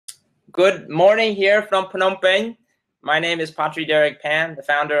Good morning here from Phnom Penh. My name is Patri Derek Pan, the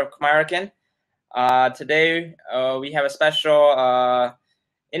founder of Khmerican. Today we have a special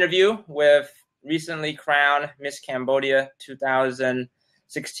interview with recently crowned Miss Cambodia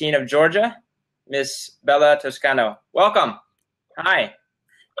 2016 of Georgia, Miss Bella Toscano. Welcome. Hi.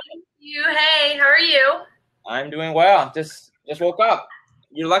 Thank you. Hey, how are you? I'm doing well. Just woke up.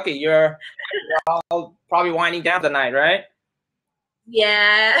 You're lucky. You're all probably winding down tonight, right?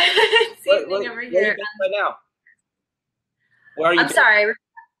 Yeah, it's evening over Where are you here. based right now? Where are you I'm based? sorry.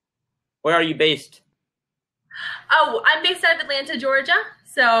 Where are you based? Oh, I'm based out of Atlanta, Georgia.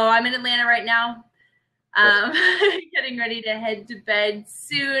 So I'm in Atlanta right now. Getting ready to head to bed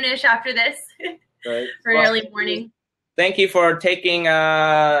soonish after this Right. for an early morning. Thank you for taking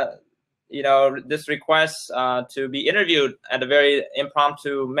this request to be interviewed at a very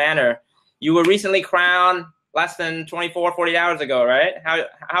impromptu manner. You were recently crowned less than 40 hours ago, right? How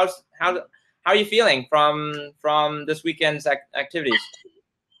are you feeling from this weekend's activities?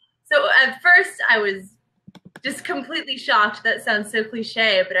 So at first I was just completely shocked. That sounds so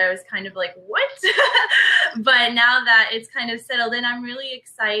cliche, but I was kind of like, what? But now that it's kind of settled in, I'm really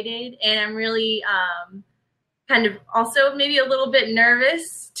excited, and I'm really kind of also maybe a little bit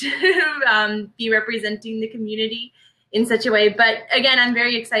nervous to be representing the community in such a way. But again, I'm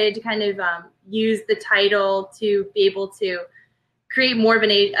very excited to kind of use the title to be able to create more of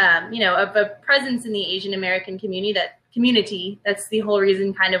of a presence in the Asian American community. That's the whole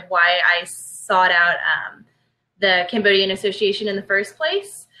reason kind of why I sought out the Cambodian Association in the first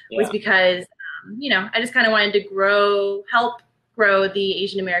place, was because, I just kind of wanted to help grow the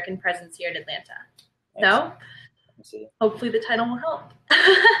Asian American presence here in Atlanta. So hopefully the title will help.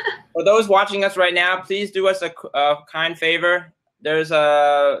 For those watching us right now, please do us a kind favor. There's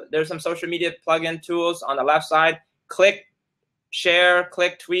some social media plugin tools on the left side. Click share,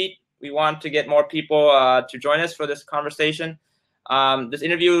 click tweet. We want to get more people to join us for this conversation. This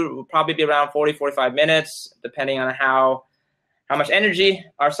interview will probably be around 40-45 minutes, depending on how much energy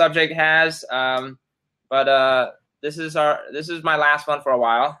our subject has. But this is my last one for a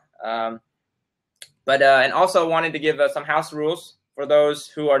while. And also wanted to give some house rules for those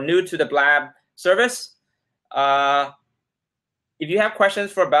who are new to the Blab service. If you have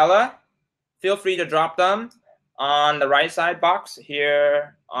questions for Bella, feel free to drop them on the right side box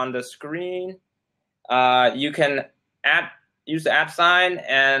here on the screen. You can use the @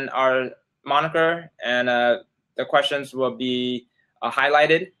 and our moniker, and the questions will be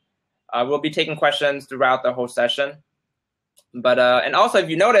highlighted. We'll be taking questions throughout the whole session. But and also, if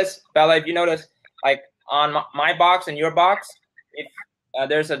you notice, Bella, like on my box and your box, if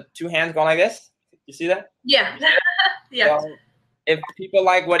there's two hands going like this. You see that? Yeah. Yeah. So if people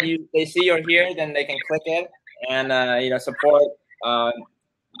like what they see or hear, then they can click it and support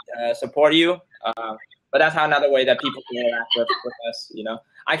you. But that's another way that people can interact with us.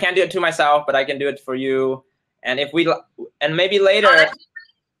 I can't do it to myself, but I can do it for you. And maybe later,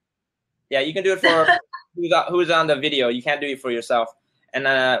 you can do it for who's on the video. You can't do it for yourself. And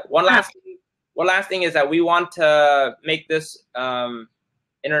one last thing is that we want to make this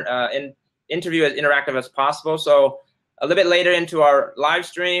interview as interactive as possible. So a little bit later into our live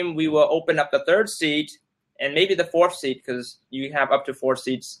stream, we will open up the third seat and maybe the fourth seat, because you have up to 4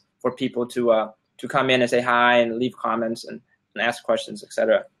 seats for people to come in and say hi and leave comments and ask questions,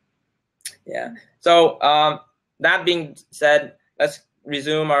 etc. Yeah. So that being said, let's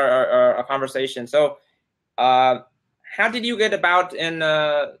resume our conversation. So how did you get about in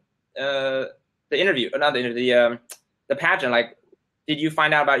the pageant? Like, did you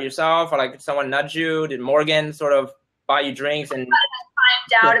find out about yourself, or like did someone nudge you? Did Morgan sort of buy you drinks and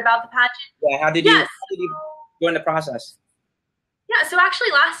find out about the pageant? Yeah. How did you go in the process? Yeah, so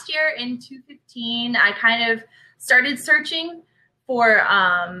actually last year in 2015, I kind of started searching for,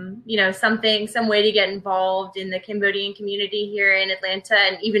 some way to get involved in the Cambodian community here in Atlanta,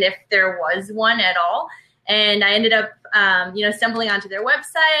 and even if there was one at all. And I ended up, stumbling onto their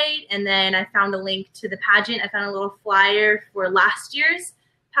website, and then I found a link to the pageant. I found a little flyer for last year's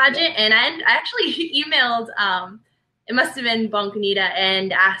pageant, and I actually emailed, it must have been Bonkanita,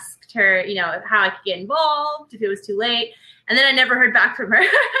 and asked her, how I could get involved, if it was too late. And then I never heard back from her.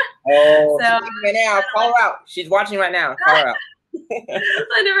 Oh, so right now, call her out. She's watching right now. Call her out.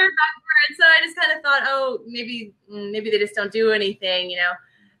 I never heard back from her, and so I just kind of thought, oh, maybe they just don't do anything,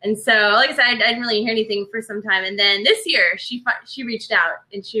 And so, like I said, I didn't really hear anything for some time. And then this year, she reached out,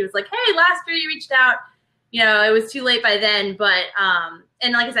 and she was like, "Hey, last year you reached out. It was too late by then, but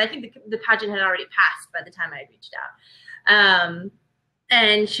and like I said, I think the pageant had already passed by the time I had reached out."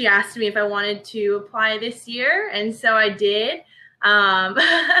 And she asked me if I wanted to apply this year, and so I did.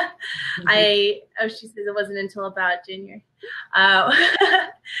 She says it wasn't until about January.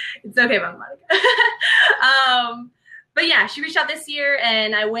 It's okay, Mom Monica. But yeah, she reached out this year,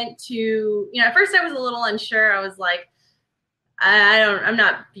 and I went to, at first I was a little unsure. I was like, I'm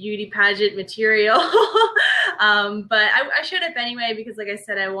not beauty pageant material. But I showed up anyway because, like I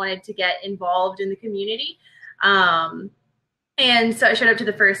said, I wanted to get involved in the community. And so I showed up to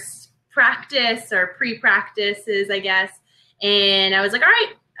the first practice or pre-practices, I guess. And I was like, all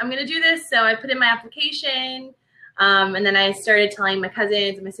right, I'm going to do this. So I put in my application. And then I started telling my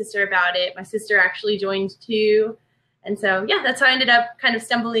cousins and my sister about it. My sister actually joined too. And so, yeah, that's how I ended up kind of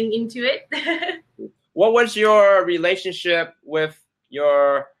stumbling into it. What was your relationship with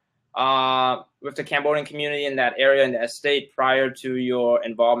your with the Cambodian community in that area, in the estate, prior to your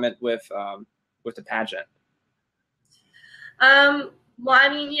involvement with the pageant? Well, I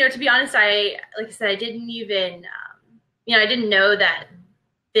mean, to be honest, like I said, I didn't even, I didn't know that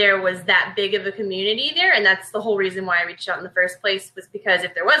there was that big of a community there. And that's the whole reason why I reached out in the first place, was because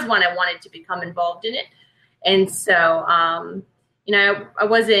if there was one, I wanted to become involved in it. And so, I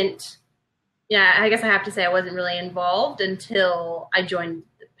wasn't, I guess I have to say I wasn't really involved until I joined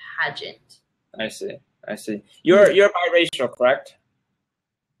the pageant. I see. You're biracial, correct?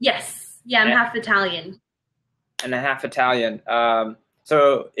 Yes. Yeah, I'm half Italian. And a half Italian.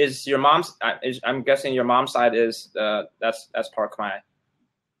 So is your mom's? I'm guessing your mom's side is that's part Khmer.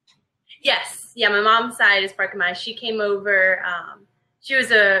 Yes. Yeah, my mom's side is part Khmer. She came over. She was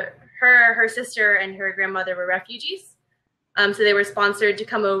her sister and her grandmother were refugees. So they were sponsored to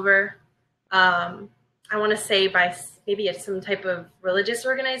come over. I want to say by maybe some type of religious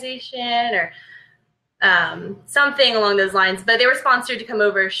organization or something along those lines. But they were sponsored to come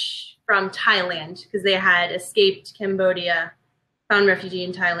over from Thailand because they had escaped Cambodia, found refugee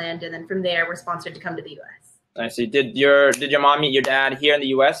in Thailand, and then from there were sponsored to come to the U.S. I see. Did your mom meet your dad here in the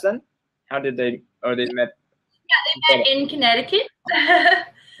U.S. then? How did they? Or they met? Yeah, they met in Connecticut.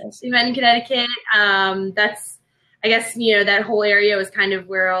 They met in Connecticut. That's, I guess, that whole area was kind of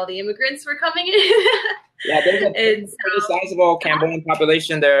where all the immigrants were coming in. Yeah, there's a pretty sizable Cambodian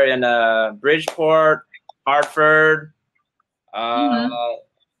population there in Bridgeport, Hartford.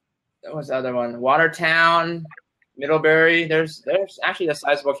 What was the other one? Watertown, Middlebury. There's actually a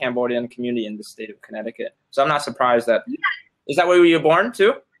sizable Cambodian community in the state of Connecticut. So I'm not surprised that. Yeah. Is that where you were born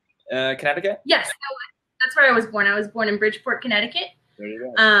too? Connecticut? Yes, that's where I was born. I was born in Bridgeport, Connecticut. There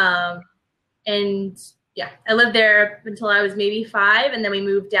you go. And yeah, I lived there until I was maybe 5, and then we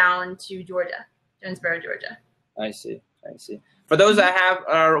moved down to Georgia, Jonesboro, Georgia. I see. For those that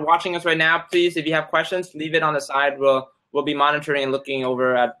are watching us right now, please, if you have questions, leave it on the side. We'll be monitoring and looking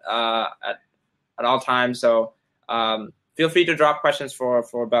over at all times. So feel free to drop questions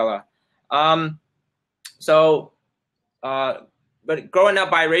for Bella. But growing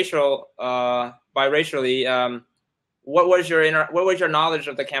up biracially, what was your knowledge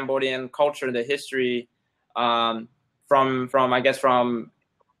of the Cambodian culture, the history, from I guess from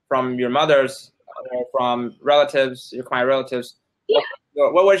your mother's or from relatives, your Khmer relatives? Yeah.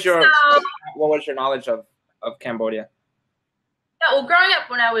 What was your knowledge of Cambodia? Yeah, well, growing up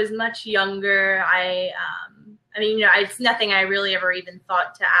when I was much younger, it's nothing I really ever even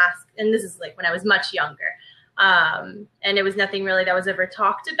thought to ask. And this is like when I was much younger. And it was nothing really that was ever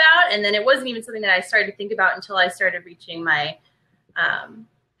talked about. And then it wasn't even something that I started to think about until I started reaching my, I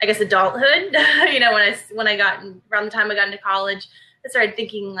guess, adulthood. When I got around the time I got into college, I started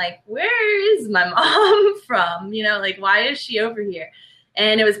thinking, like, where is my mom from? Why is she over here?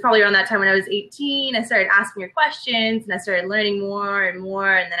 And it was probably around that time when I was 18, I started asking her questions and I started learning more and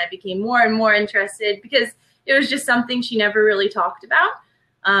more. And then I became more and more interested because it was just something she never really talked about.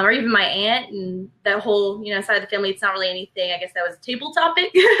 Or even my aunt and that whole, side of the family. It's not really anything. I guess that was a table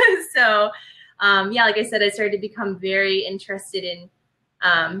topic. So, like I said, I started to become very interested in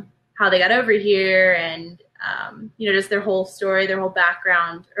how they got over here and, just their whole story, their whole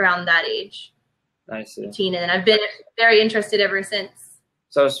background around that age. I see. 18, and then I've been very interested ever since.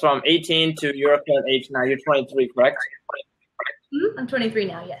 So it's from 18 to your current age now. You're 23, correct? Mm-hmm. I'm 23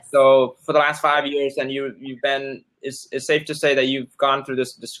 now, yes. So for the last 5 years, and you've been, it's safe to say that you've gone through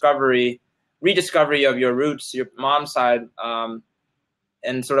this rediscovery of your roots, your mom's side,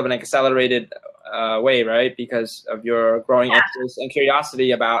 in sort of an accelerated way, right? Because of your growing interest and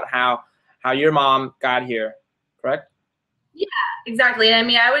curiosity about how your mom got here, correct? Yeah, exactly. I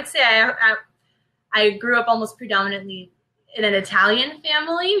mean, I would say I grew up almost predominantly in an Italian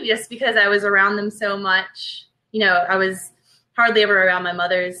family just because I was around them so much. I was hardly ever around my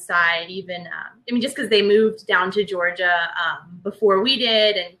mother's side, even, just because they moved down to Georgia before we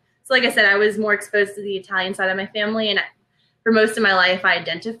did. And so, like I said, I was more exposed to the Italian side of my family. And for most of my life, I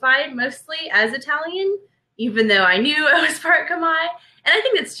identified mostly as Italian, even though I knew I was part Khmer. And I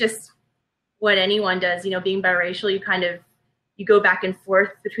think it's just what anyone does, being biracial, you go back and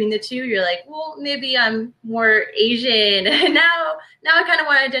forth between the two. You're like, well, maybe I'm more Asian. And now I kind of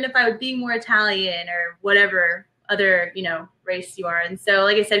want to identify with being more Italian or whatever other, race you are. And so,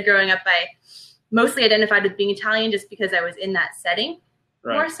 like I said, growing up, I mostly identified with being Italian just because I was in that setting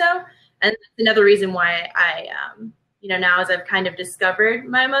more so. And another reason why I, now as I've kind of discovered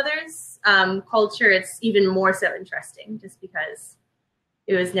my mother's culture, it's even more so interesting just because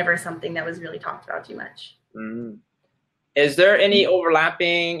it was never something that was really talked about too much. Mm. Is there any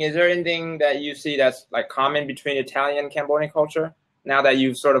overlapping? Is there anything that you see that's like common between Italian and Cambodian culture now that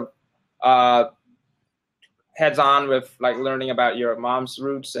you've sort of heads on with like learning about your mom's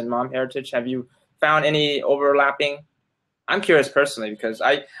roots and mom heritage? Have you found any overlapping? I'm curious personally because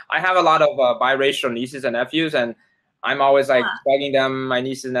I have a lot of biracial nieces and nephews, and I'm always like bugging them, my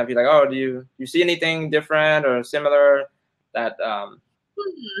nieces and nephews, like, oh, do you see anything different or similar that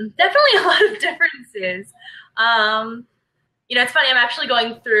Definitely a lot of differences. It's funny, I'm actually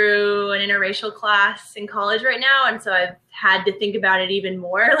going through an interracial class in college right now, and so I've had to think about it even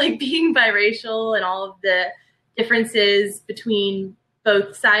more, like being biracial and all of the differences between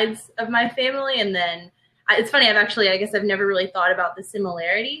both sides of my family. And then it's funny, I guess I've never really thought about the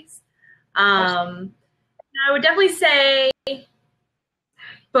similarities. I would definitely say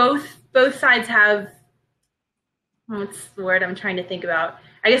both sides have, what's the word I'm trying to think about?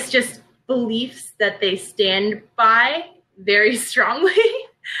 I guess just beliefs that they stand by very strongly.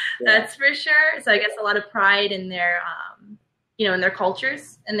 That's for sure. So I guess a lot of pride in their, in their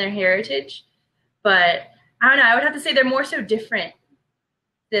cultures and their heritage. But I don't know, I would have to say they're more so different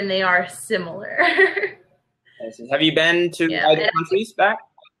than they are similar. Have you been to other countries back?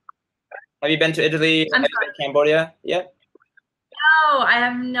 Have you been to Italy or Cambodia yet? No, I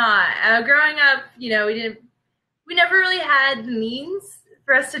have not. Growing up, we never really had the means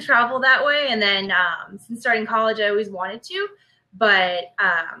for us to travel that way. And then since starting college, I always wanted to. But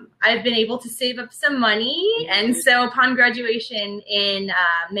I've been able to save up some money. And so upon graduation in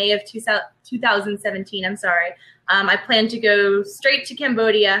May of 2017, I plan to go straight to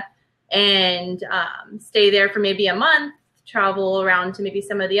Cambodia and stay there for maybe a month, travel around to maybe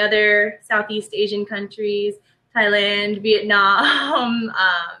some of the other Southeast Asian countries, Thailand, Vietnam,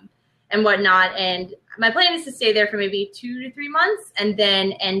 and whatnot. And my plan is to stay there for maybe 2 to 3 months and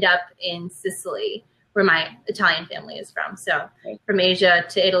then end up in Sicily, where my Italian family is from. So from Asia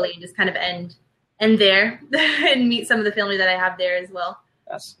to Italy, just kind of end there and meet some of the family that I have there as well.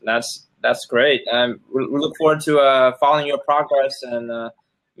 That's great. We look forward to following your progress and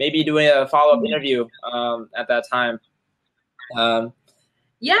maybe doing a follow-up interview at that time.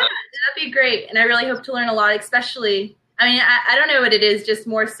 Yeah, that'd be great. And I really hope to learn a lot, especially, I don't know what it is, just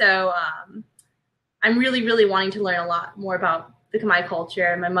more so I'm really, really wanting to learn a lot more about the Khmer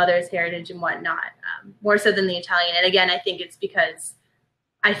culture, my mother's heritage and whatnot, more so than the Italian. And again, I think it's because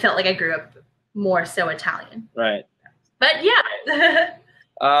I felt like I grew up more so Italian. Right. But yeah.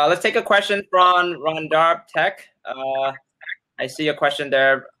 Let's take a question from Rondarb Tech. I see a question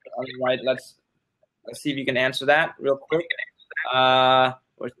there on the right. Let's see if you can answer that real quick.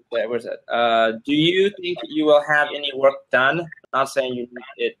 Where's it? Do you think you will have any work done? Not saying you need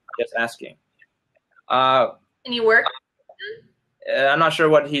it, just asking. Any work? I'm not sure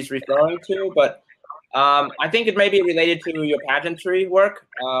what he's referring to, but I think it may be related to your pageantry work.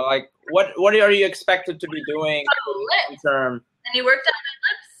 Like, what are you expected to be doing long term? Any work done on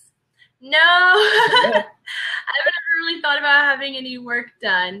my lips? No, I haven't ever really thought about having any work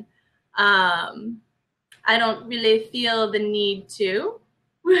done. I don't really feel the need to.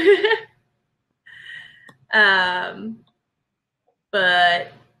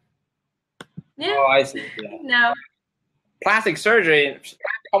 But yeah. Oh, I see. Yeah. No. Plastic surgery.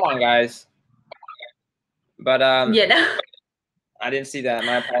 Come on, guys. But yeah, no. I didn't see that.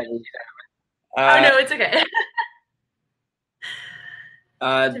 My apologies. Oh no, it's okay.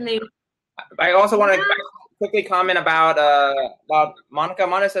 To me. I also want to quickly comment about Monica.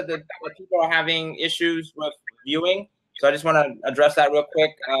 Monica said that people are having issues with viewing, so I just want to address that real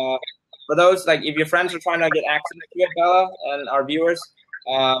quick. For those, like, if your friends are trying to get access to it, Bella, and our viewers,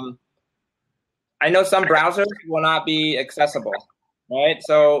 I know some browsers will not be accessible, right?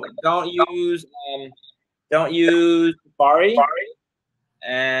 So don't use Safari,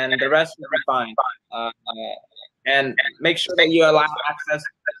 and the rest will be fine. And make sure that you allow access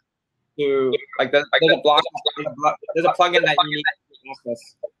to, like, there's a plugin that you need to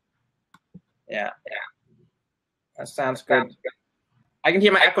access. Yeah, that sounds good. I can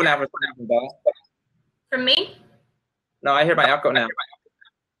hear my echo now for some reason, Bella. From me? No, I hear my echo now.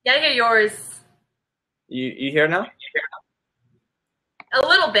 Yeah, I hear yours You hear now? a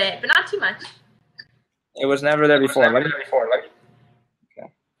little bit, but not too much. It was never there before.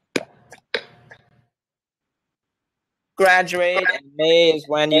 Graduate in May is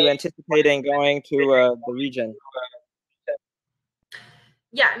when you anticipating going to the region.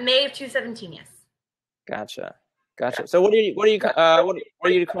 Yeah, May of 2017. Yes. Gotcha. So what are you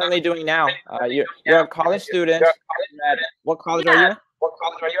currently doing now? You're a college student. What college are you at?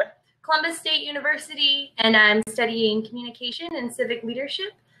 Columbus State University, and I'm studying communication and civic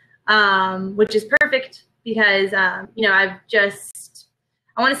leadership, which is perfect because I've just,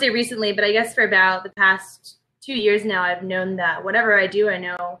 I want to say recently, but I guess for about the past 2 years now, I've known that whatever I do, I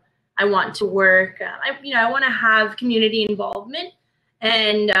know I want to work. I want to have community involvement,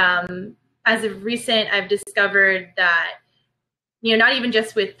 and as of recent, I've discovered that not even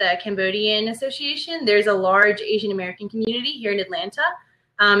just with the Cambodian Association, there's a large Asian American community here in Atlanta.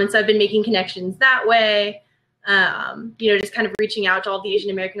 And so I've been making connections that way, just kind of reaching out to all the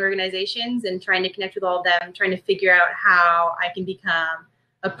Asian American organizations and trying to connect with all of them, trying to figure out how I can become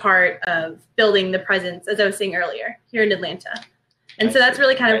a part of building the presence, as I was saying earlier, here in Atlanta. And so that's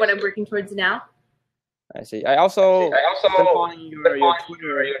really kind of what I'm working towards now. I see. I also been following your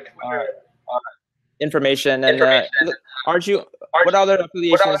Twitter information, and aren't you? What other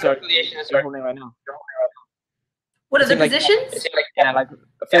affiliations are you holding right now? What are the positions? Yeah, like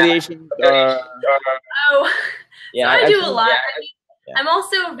affiliations. Oh, yeah, so I do a lot. I'm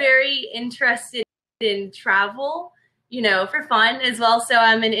also very interested in travel, for fun as well. So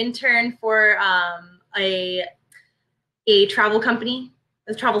I'm an intern for a travel company,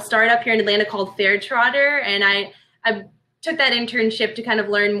 a travel startup here in Atlanta called Fairtrotter, and I took that internship to kind of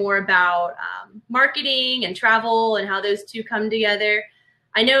learn more about marketing and travel and how those two come together.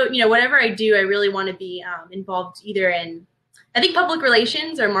 I know, whatever I do, I really want to be involved either in, I think, public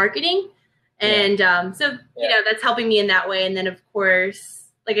relations or marketing. And that's helping me in that way. And then, of course,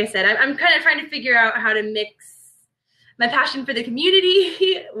 like I said, I'm kind of trying to figure out how to mix my passion for the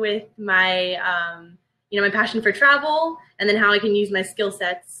community with my, my passion for travel, and then how I can use my skill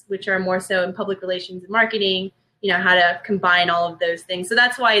sets, which are more so in public relations and marketing, how to combine all of those things. So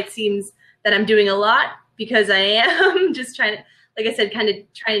that's why it seems that I'm doing a lot, because I am just trying to, like I said, kind of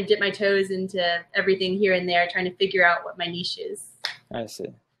trying to dip my toes into everything here and there, trying to figure out what my niche is. I see.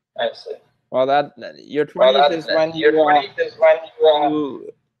 Well, your 20s is when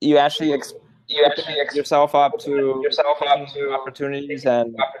you actually yourself up to opportunities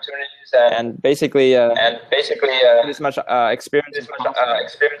and basically as much experience.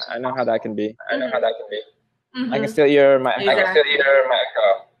 I know how that can be. Mm-hmm. I can still hear my echo.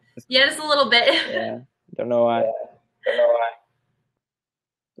 Yeah, just a little bit. Yeah, don't know why.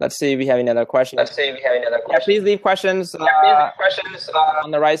 Let's see if we have any other questions. Yeah, please leave questions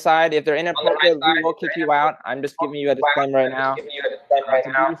on the right side. If they're inappropriate, we will kick you out. I'm just giving you a disclaimer right now. To be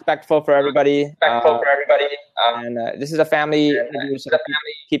respectful for everybody. And this is a family interview, so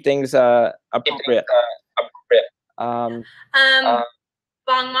keep things appropriate. Bong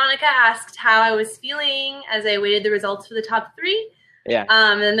Monica asked how I was feeling as I awaited the results for the top 3. Yeah.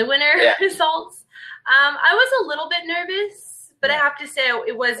 And the winner results. I was a little bit nervous. But I have to say,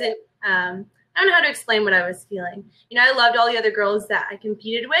 it wasn't, I don't know how to explain what I was feeling. I loved all the other girls that I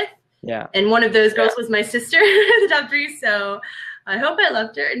competed with. Yeah. And one of those girls was my sister in the top 3, so I hope I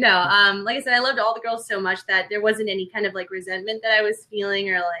loved her. No, like I said, I loved all the girls so much that there wasn't any kind of, resentment that I was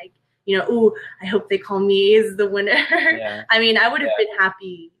feeling or, ooh, I hope they call me as the winner. Yeah. I mean, I would have been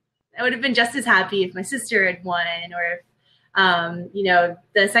happy. I would have been just as happy if my sister had won or if,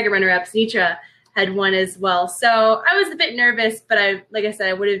 the second runner-up, Snitra, had won as well. So I was a bit nervous, but like I said,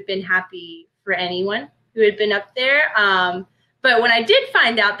 I would have been happy for anyone who had been up there. But when I did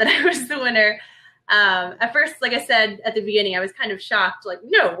find out that I was the winner, at first, like I said at the beginning, I was kind of shocked,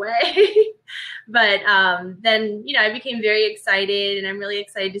 no way. But then, I became very excited, and I'm really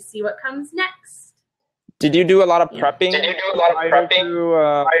excited to see what comes next. Did you do a lot of prepping?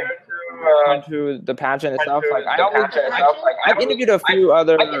 To the pageant itself? I've interviewed a few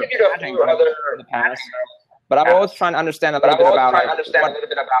other pageant girls in the past, but I'm always trying to understand a little bit about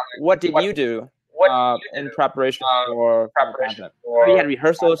what did you do in preparation for the pageant? You had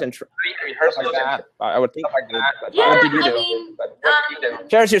rehearsals and stuff like that. I would think. What did you do?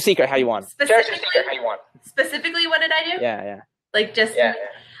 Share us your secret how you won. Specifically, what did I do? Yeah. I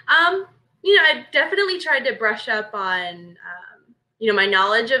definitely tried to brush up on my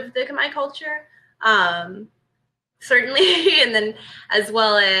knowledge of the Khmer culture, certainly, and then as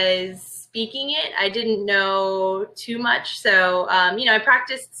well as speaking it. I didn't know too much, so I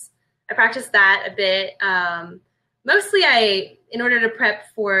practiced that a bit. mostly in order to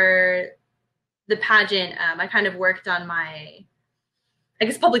prep for the pageant, I kind of worked on my, I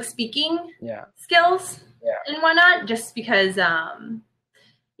guess, public speaking skills and whatnot, just because,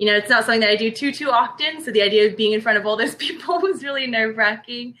 you know, it's not something that I do too often. So the idea of being in front of all those people was really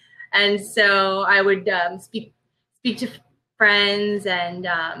nerve-wracking. And so I would speak to friends and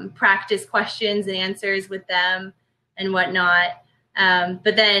practice questions and answers with them and whatnot.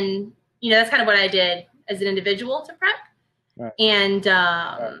 But then, you know, that's kind of what I did as an individual to prep. Right. And,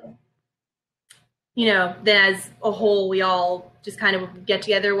 you know, then as a whole, we all just kind of get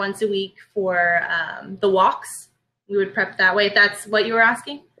together once a week for the walks. We would prep that way, if that's what you were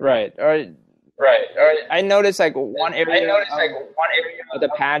asking. Right. I noticed like one area of the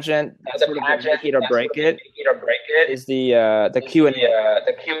pageant that's sort of make it or break it is the Q&A.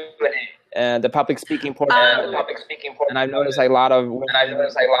 The public speaking portion, and I've noticed like a lot of women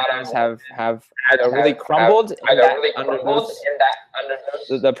have either really crumbled under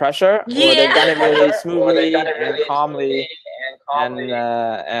the pressure, or they've done it really smoothly and calmly, and they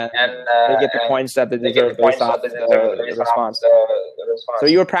get the points that they deserve based off the response. So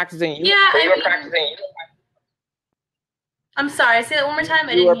you were practicing. I'm sorry. Say that one more time.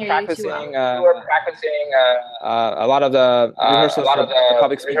 I didn't hear you too well. You were practicing a lot of the rehearsals for the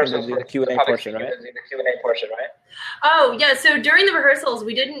public speaking, the Q&A portion, right? Oh yeah. So during the rehearsals,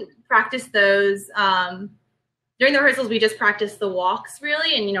 we didn't practice those. During the rehearsals, we just practiced the walks,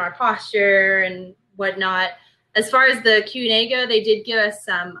 really, and, you know, our posture and whatnot. As far as the Q&A go, they did give us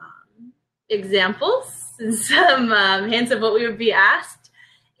some examples and some hints of what we would be asked.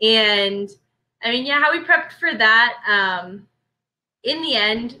 And I mean, yeah, how we prepped for that. In the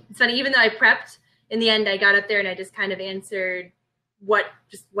end, it's funny, even though I prepped, in the end, I got up there and I just kind of answered what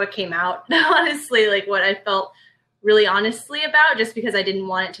came out, honestly, like what I felt really honestly about, just because I didn't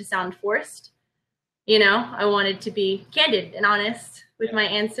want it to sound forced. You know, I wanted to be candid and honest with my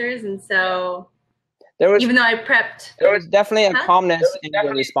answers. And so even though I prepped, there was definitely a calmness in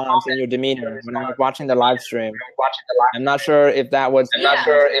your response, in your demeanor when I was watching the live stream. I'm not sure if that was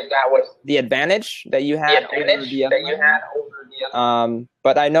the advantage that you had over the other.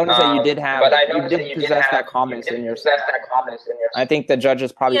 But I noticed that you did possess that calmness in yourself. I think the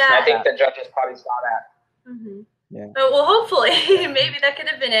judges probably saw that. Mm-hmm. Yeah. Oh, well, hopefully, maybe that could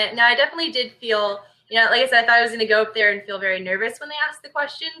have been it. No, I definitely did feel, you know, like I said, I thought I was going to go up there and feel very nervous when they asked the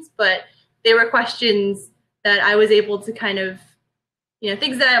questions, but they were questions that I was able to kind of, you know,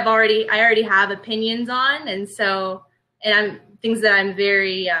 things that I already have opinions on. And so, things that I'm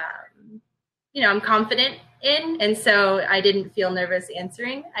very, you know, I'm confident in. And so I didn't feel nervous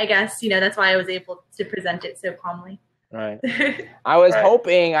answering, I guess, you know, that's why I was able to present it so calmly. Right. I was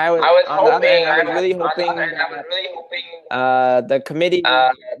hoping, I was really hoping the committee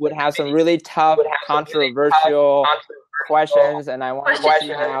would have some really tough, controversial questions, and I wanted to see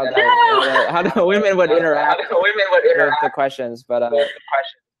how the women would interact with the questions. But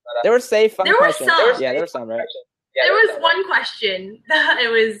there were safe, fun questions. There were some, right? There was one question.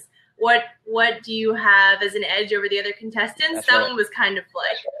 It was, what do you have as an edge over the other contestants? That one was kind of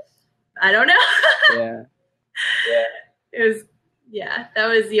like, I don't know. Yeah. It was, that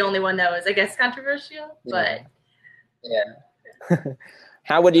was the only one that was, I guess, controversial, but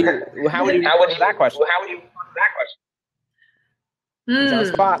how would you answer that question? On the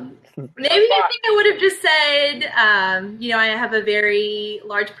spot. Maybe I think I would have just said, you know, I have a very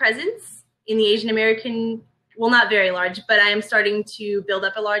large presence in the Asian American, well, not very large, but I am starting to build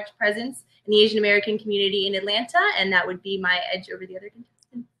up a large presence in the Asian American community in Atlanta, and that would be my edge over the other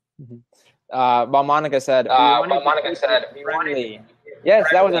contestants. Mm-hmm. Well, Monica said, friendly. Yes,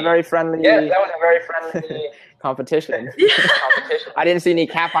 that was a very friendly competition. I didn't see any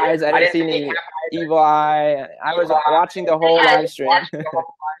cap eyes. I didn't see any evil eye. I was watching the whole live stream.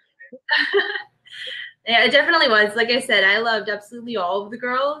 Yeah, it definitely was. Like I said, I loved absolutely all of the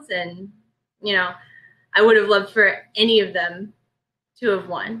girls, and, you know, I would have loved for any of them to have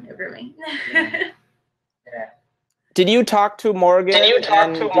won over me. Did you talk to Morgan? Did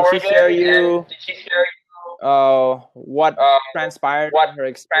she share you what transpired in her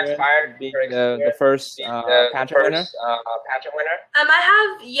experience being the first pageant winner?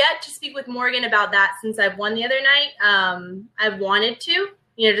 I have yet to speak with Morgan about that since I've won the other night. I've wanted to,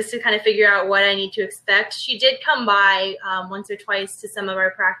 you know, just to kind of figure out what I need to expect. She did come by once or twice to some of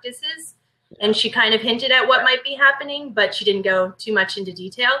our practices, and she kind of hinted at what might be happening, but she didn't go too much into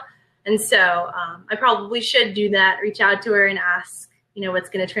detail. And so I probably should do that, reach out to her and ask, you know, what's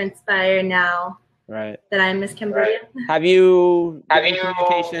going to transpire now. Right. that I'm Miss Cambodia. Right. Have you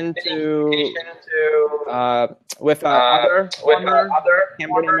communication with other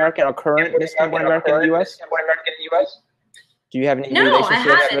Cambodian American or current Miss Cambodian American in the U.S.? Do you have any No, I relationships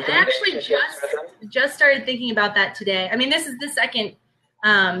haven't. with them? I actually just started thinking about that today. I mean, this is the second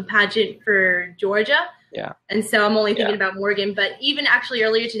pageant for Georgia. Yeah. And so I'm only thinking about Morgan. But even actually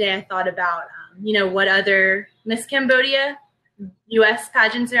earlier today, I thought about, what other Miss Cambodia U.S.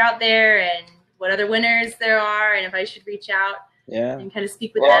 pageants are out there and what other winners there are, and if I should reach out and kind of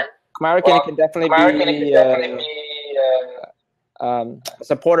speak with them. American can definitely be a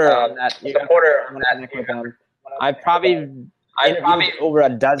supporter on that. Connect with them. I've probably interviewed over a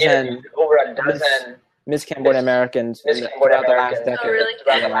dozen Miss Cambodian Americans throughout the last decade. Oh, really?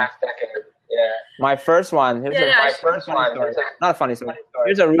 Yeah. My first one. Here's not a funny story.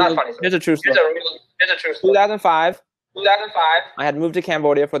 Here's a true story. 2005. I had moved to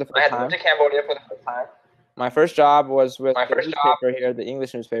Cambodia for the first time. My first job was with the newspaper here, the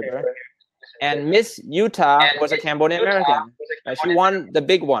English newspaper. And Miss Utah was a Cambodian American. She won the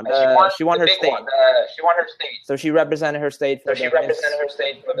big one. She won her state. So she represented her state for the Miss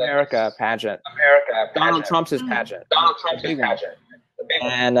America pageant. Donald Trump's pageant.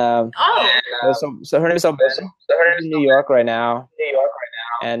 And so her name is in New York right now.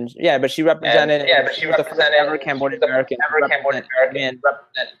 And but she represented. She was the first ever Cambodian American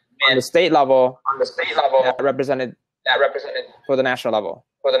on the state level. That represented for the national level.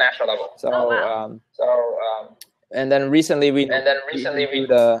 So and then recently we interviewed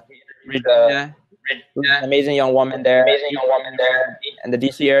an amazing young woman there in the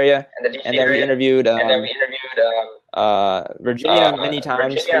DC area, and then we interviewed Virginia many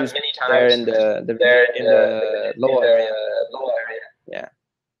times. There in the lower area.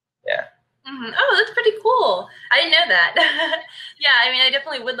 Yeah. Mm-hmm. Oh, that's pretty cool. I didn't know that. Yeah, I mean, I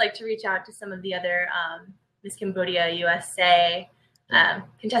definitely would like to reach out to some of the other Miss Cambodia USA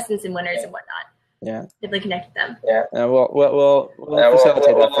contestants and winners and whatnot. Yeah. Definitely connect with them. Yeah. We'll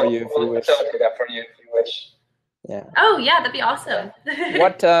facilitate that for you if you wish. Yeah. Oh, yeah, that'd be awesome.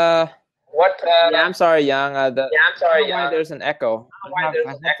 Yeah, I'm sorry, Young. There's an echo. I have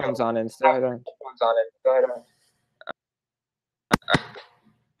headphones on and still I don't.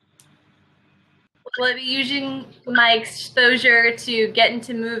 Will I be using my exposure to get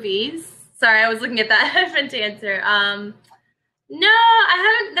into movies? Sorry, I was looking at that. I meant to answer. No,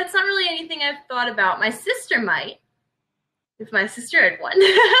 I haven't. That's not really anything I've thought about. My sister might, if my sister had won.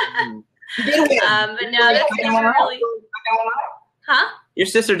 But no, that's not really. Huh? Your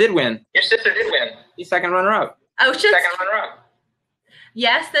sister did win. She's second runner-up. Oh, shit. Second runner-up.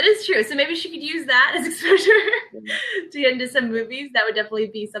 Yes, that is true. So maybe she could use that as exposure to get into some movies. That would definitely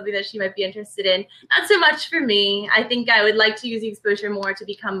be something that she might be interested in. Not so much for me. I think I would like to use the exposure more to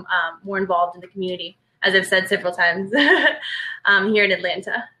become more involved in the community, as I've said several times here in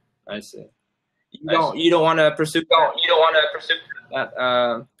Atlanta. I see. You don't want to pursue that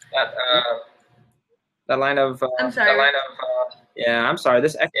line of. I'm sorry. I'm sorry.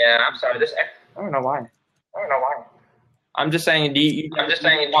 This. I don't know why. I'm just saying. You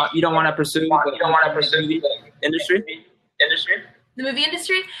don't want to pursue the industry? The movie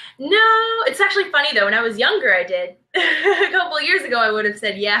industry? No, it's actually funny though. When I was younger, I did. A couple of years ago, I would have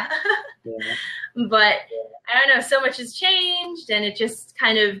said yeah. But I don't know. So much has changed, and it just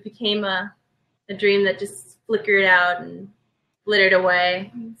kind of became a dream that just flickered out and glittered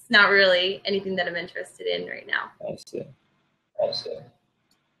away. It's not really anything that I'm interested in right now. I see.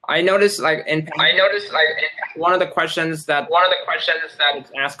 I noticed, one of the questions that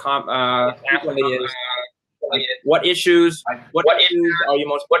it's asked frequently is, what issues are you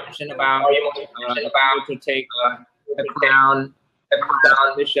most passionate about? To take the crown,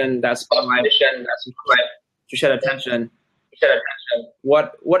 position, that spotlight, to shed attention.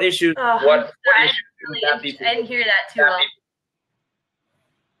 What issues? I didn't hear that too well.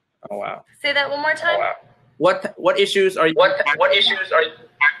 Oh wow! Say that one more time. What issues are you?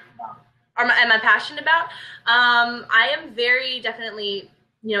 Am I passionate about? I am very definitely,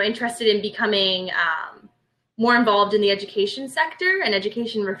 interested in becoming more involved in the education sector and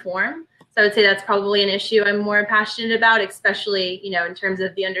education reform. So I would say that's probably an issue I'm more passionate about, especially, in terms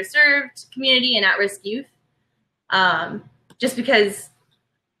of the underserved community and at-risk youth. Just because,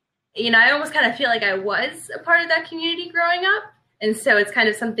 I almost kind of feel like I was a part of that community growing up. And so it's kind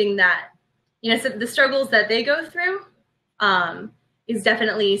of something that, so the struggles that they go through is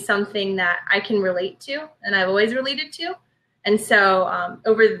definitely something that I can relate to and I've always related to. And so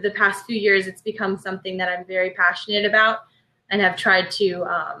over the past few years, it's become something that I'm very passionate about and have tried to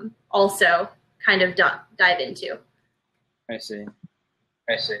also kind of dive into. I see.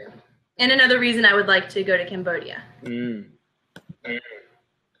 And another reason I would like to go to Cambodia. Mm. Do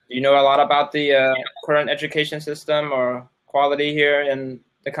you know a lot about the current education system or quality here in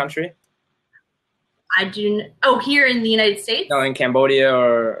the country? I do. Oh, here in the United States? No, in Cambodia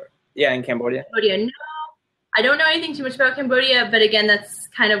or yeah, in Cambodia. Cambodia. No, I don't know anything too much about Cambodia, but again, that's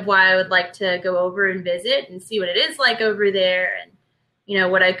kind of why I would like to go over and visit and see what it is like over there, and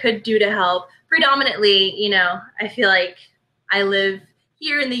what I could do to help. Predominantly, I feel like I live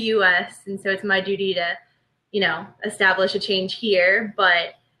here in the U.S., and so it's my duty to, establish a change here.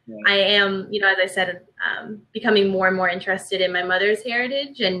 But yeah. I am, as I said, becoming more and more interested in my mother's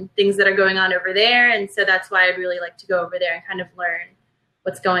heritage and things that are going on over there, and so that's why I'd really like to go over there and kind of learn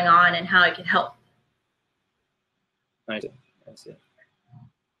what's going on and how I can help. I see.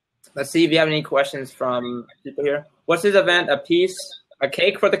 Let's see if you have any questions from people here. What's this event? A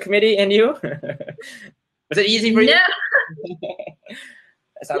cake for the committee and you? Was it easy for you? No.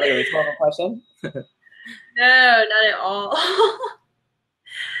 That sounds like a rhetorical question. No, not at all.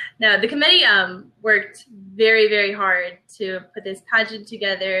 No, the committee worked very, very hard to put this pageant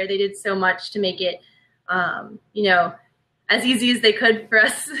together. They did so much to make it, as easy as they could for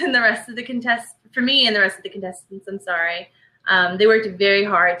us and the rest of the for me and the rest of the contestants. I'm sorry. They worked very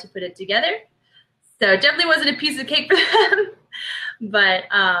hard to put it together. So it definitely wasn't a piece of cake for them. But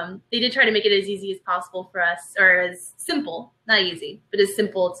they did try to make it as easy as possible for us, or as simple, not easy, but as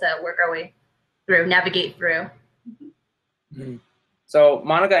simple to work our way through, navigate through. Mm-hmm. So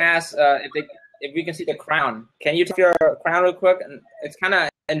Monica asked if we can see the crown. Can you take your crown real quick? And it's kind of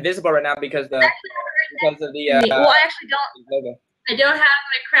invisible right now because of the well, I actually don't. Logo. I don't have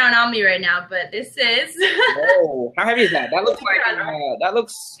my crown on me right now, but this is. Oh, how heavy is that? That looks like that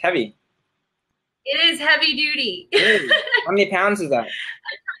looks heavy. It is heavy duty. How many pounds is that?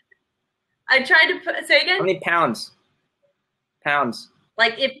 I tried to put. Say again. How many pounds? Pounds.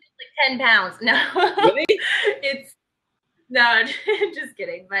 Like 10 pounds. No. Really? No, just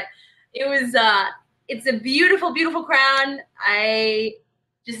kidding. But it was. It's a beautiful, beautiful crown. I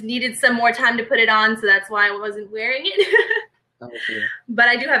just needed some more time to put it on, so that's why I wasn't wearing it. Okay. But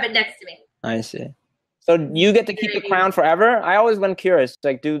I do have it next to me. I see. So you get to keep the crown forever? I always been curious.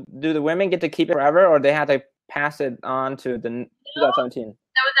 Like, do the women get to keep it forever, or they have to pass it on to the 2017?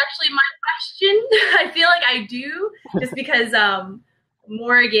 That was actually my question. I feel like I do, just because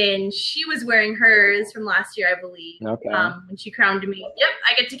Morgan, she was wearing hers from last year, I believe. Okay. When she crowned me. Yep,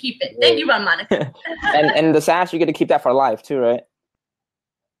 I get to keep it. Thank you, Monica. and the sash, you get to keep that for life too, right?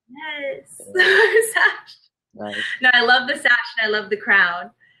 Yes. Sash. Nice. No, I love the sash and I love the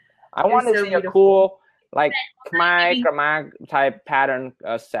crown. I want to see a cool, like Khmer type pattern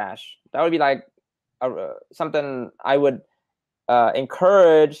sash. That would be like something I would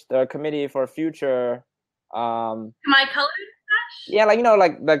encourage the committee for future. Khmer colored sash? Yeah, like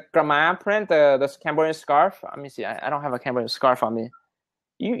like the Khmer print, the Cambodian scarf. Let me see. I don't have a Cambodian scarf on me.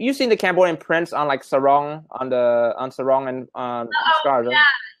 You seen the Cambodian prints on like sarong on sarong and on scarves, right?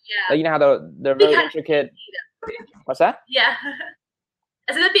 Yeah. Like, how the really intricate. What's that? Yeah.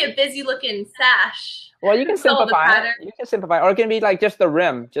 I said that'd be a busy looking sash. Well, you can simplify it. You can simplify, or it can be like just the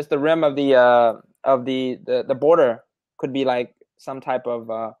rim of the border could be like some type of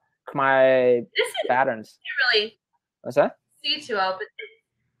Khmer patterns. Really. What's that? See too well, but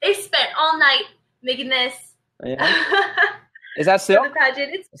they spent all night making this. Yeah. Is that silk?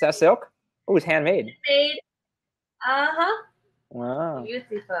 Is that silk? Oh, it's handmade. Made. Wow.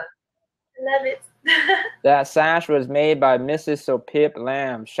 Beautiful. Love it. That sash was made by Mrs. Sopip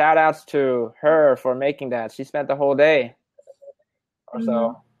Lamb. Shout outs to her for making that. She spent the whole day or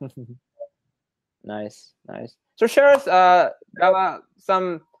so. Nice. So share us, Bella,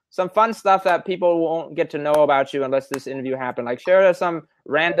 some fun stuff that people won't get to know about you unless this interview happened. Like, share us some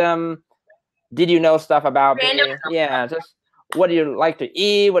random did you know stuff about me. Yeah, just what do you like to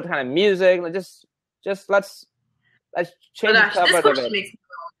eat, what kind of music, just let's change the subject of it.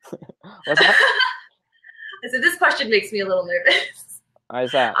 What's that? So this question makes me a little nervous. Why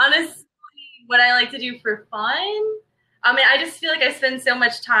is that? Honestly, what I like to do for fun, I mean, I just feel like I spend so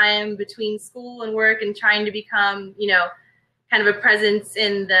much time between school and work and trying to become, kind of a presence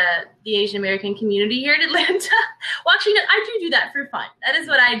in the Asian American community here in Atlanta. Well, actually, no, I do that for fun. That is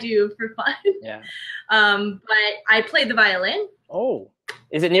what I do for fun. Yeah. But I play the violin. Oh,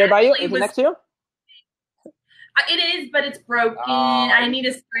 is it nearby you? Is it next to you? It is, but it's broken. I need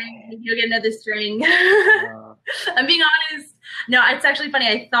a string. You'll get another string. I'm being honest. No, it's actually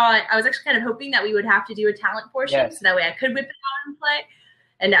funny. I was actually kind of hoping that we would have to do a talent portion, so that way I could whip it out and play.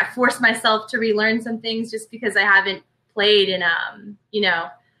 And I forced myself to relearn some things just because I haven't played in a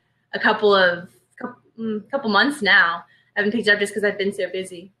couple months now. I haven't picked it up just because I've been so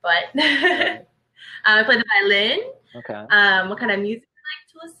busy. But I play the violin. Okay. What kind of music I like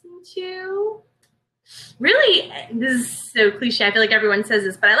to listen to? Really, this is so cliche. I feel like everyone says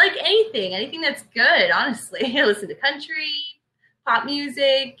this, but I like anything that's good, honestly. I listen to country, pop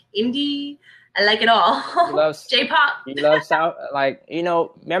music, indie. I like it all. You love J-pop. You love South, like,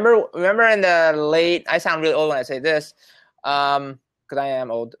 remember in the late, I sound really old when I say this, because I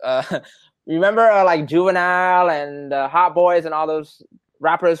am old. Remember like Juvenile and Hot Boys and all those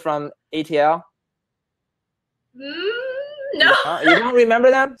rappers from ATL? No. You don't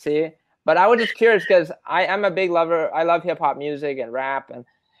remember them? See? But I was just curious because I'm a big lover. I love hip hop music and rap,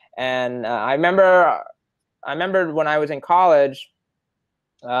 and I remember when I was in college,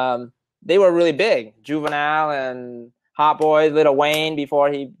 they were really big. Juvenile and Hot Boys, Lil Wayne before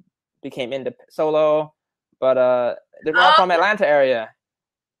he became into solo, but they're all from Atlanta area.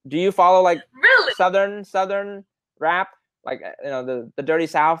 Do you follow like really southern rap, like the Dirty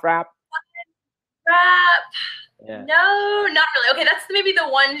South rap? Rap. Yeah. No, not really. Okay, that's maybe the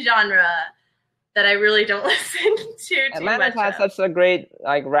one genre that I really don't listen to too Atlanta much. has such a great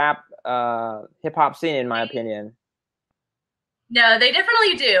like rap, hip hop scene, in my opinion. No, they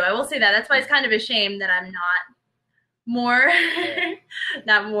definitely do. I will say that. That's why it's kind of a shame that I'm not more,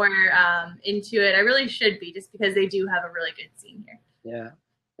 into it. I really should be, just because they do have a really good scene here. Yeah.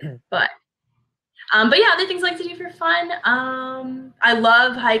 But yeah, other things I like to do for fun. I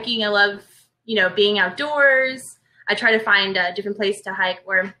love hiking. I love being outdoors. I try to find a different place to hike,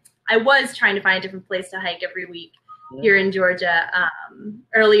 or I was trying to find a different place to hike every week here in Georgia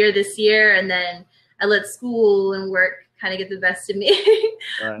earlier this year, and then I let school and work kind of get the best of me.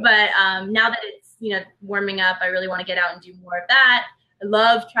 Right. But now that it's warming up, I really want to get out and do more of that. I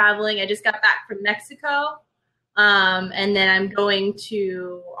love traveling. I just got back from Mexico, and then I'm going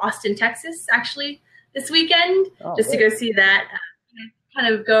to Austin, Texas, actually this weekend, just to go see that. Kind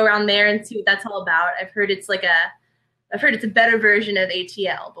of go around there and see what that's all about. I've heard it's a better version of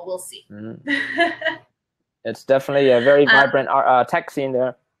ATL, but we'll see. It's definitely a very vibrant tech scene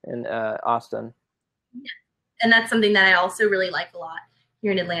there in Austin. And that's something that I also really like a lot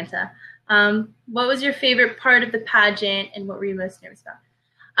here in Atlanta. What was your favorite part of the pageant, and what were you most nervous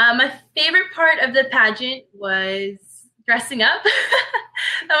about? My favorite part of the pageant was dressing up.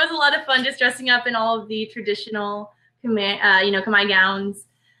 That was a lot of fun, just dressing up in all of the traditional Khmer gowns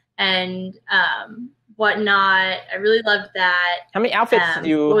and whatnot. I really loved that. How many outfits do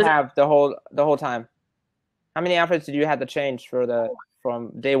you have the whole time? How many outfits did you have to change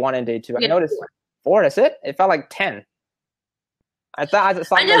from day 1 and day 2? I noticed 4. That's it? It felt like 10. I thought I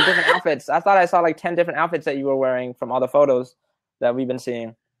saw like different outfits. I thought I saw like 10 different outfits that you were wearing from all the photos that we've been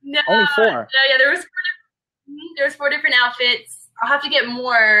seeing. No, only 4. No, yeah, there was 4 different outfits. I'll have to get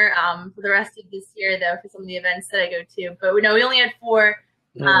more for the rest of this year, though, for some of the events that I go to. But we only had 4.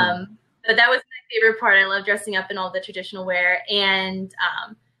 But that was my favorite part. I love dressing up in all the traditional wear. And,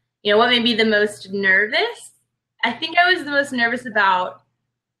 what made me the most nervous? I think I was the most nervous about,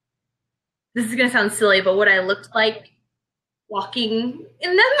 this is going to sound silly, but what I looked like walking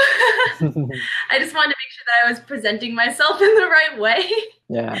in them. I just wanted to make sure that I was presenting myself in the right way.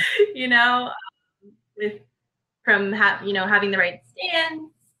 Yeah. From having the right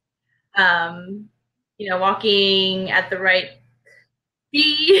stance, walking at the right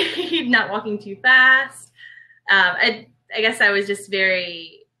speed, not walking too fast. I guess I was just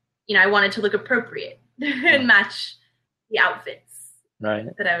very, I wanted to look appropriate and match the outfits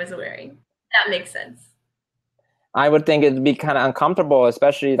that I was wearing. That makes sense. I would think it'd be kind of uncomfortable,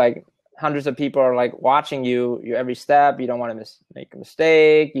 especially like hundreds of people are like watching your every step. You don't want to make a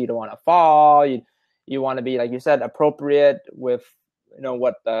mistake. You don't want to fall. You want to be, like you said, appropriate with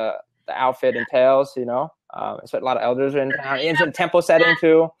what the outfit entails. So a lot of elders are in town. It's in a temple setting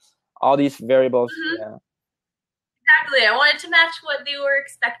too. All these variables. Yeah. Exactly. I wanted to match what they were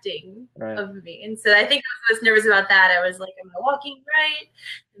expecting of me, and so I think I was most nervous about that. I was like, "Am I walking right?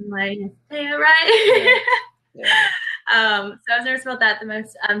 Am I staying right?" Yeah. So I was nervous about that the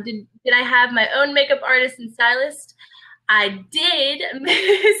most. Did I have my own makeup artist and stylist? I did.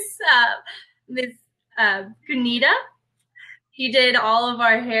 Miss Kunita. He did all of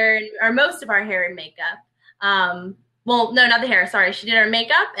our hair, or most of our hair and makeup. Well, no, not the hair. Sorry, she did our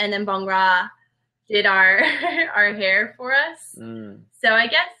makeup, and then Bongra did our hair for us. So I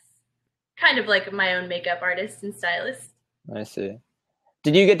guess kind of like my own makeup artist and stylist. I see.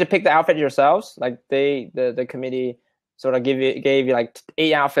 Did you get to pick the outfit yourselves? Like the committee sort of gave you like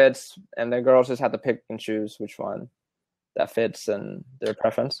 8 outfits, and the girls just had to pick and choose which one that fits and their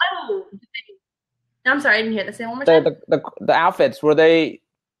preference? Oh, I'm sorry, I didn't hear that. Say it one more time. The outfits, were they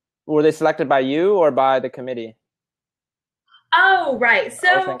selected by you or by the committee? Oh, right. I was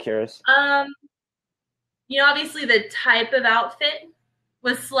So, curious. obviously the type of outfit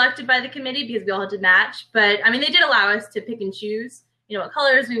was selected by the committee because we all had to match. But I mean, they did allow us to pick and choose, what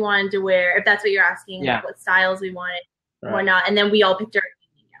colors we wanted to wear, if that's what you're asking, Yeah. like what styles we wanted, Right. whatnot. And then we all picked our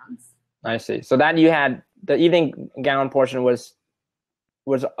evening gowns. I see. So that you had the evening gown portion was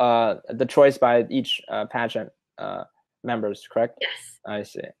the choice by each pageant members, correct? Yes. I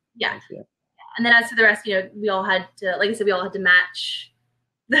see. Yeah. I see. And then as to the rest, we all had to, like I said, we all had to match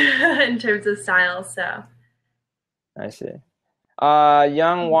in terms of style. So I see.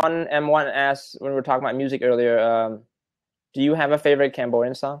 Young One M1 asked when we were talking about music earlier. Do you have a favorite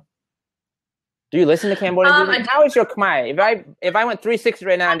Cambodian song? Do you listen to Cambodian music? How is your Khmer? If I went 360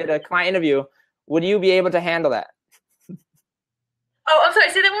 right now and did a Khmer interview, would you be able to handle that? Oh, I'm sorry.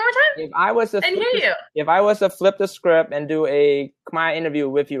 Say that one more time. If I was to I hear you. If I was to flip the script and do a Khmer interview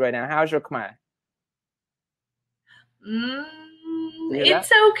with you right now, how's your Khmer?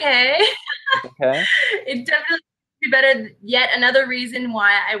 It's okay. Okay. It definitely be better. Yet another reason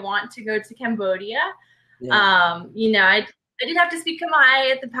why I want to go to Cambodia. Yeah. I did have to speak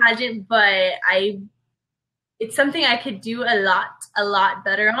Khmer at the pageant, but it's something I could do a lot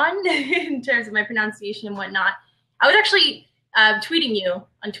better on in terms of my pronunciation and whatnot. I was actually tweeting you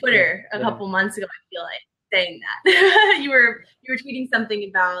on Twitter a couple months ago. I feel like saying that you were tweeting something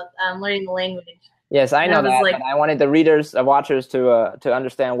about learning the language. Yes, I know that. But I wanted the readers, watchers, to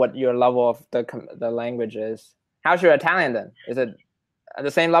understand what your level of the language is. How's your Italian then? Is it at the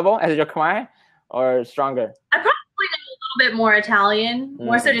same level as your Khmer, or stronger? I probably know a little bit more Italian,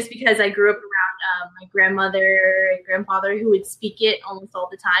 more so just because I grew up around my grandmother and grandfather who would speak it almost all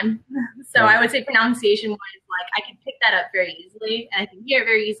the time. So I would say pronunciation-wise, like I can pick that up very easily, and I can hear it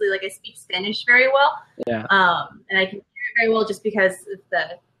very easily. Like I speak Spanish very well, and I can hear it very well just because of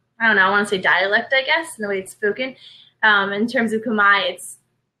the, I don't know, I want to say dialect, I guess, and the way it's spoken. In terms of Khmer,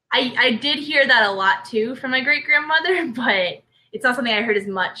 I did hear that a lot too from my great grandmother, but it's not something I heard as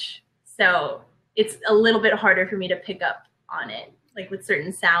much. So it's a little bit harder for me to pick up on it, like with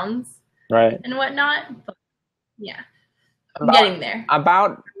certain sounds, and whatnot. But yeah, I'm getting there. I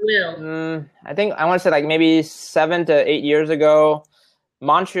think I want to say like maybe 7 to 8 years ago,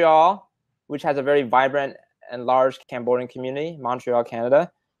 Montreal, which has a very vibrant and large Cambodian community, Montreal,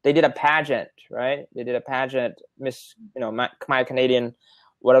 Canada, they did a pageant, right? They did a pageant, Miss, Khmer Canadian,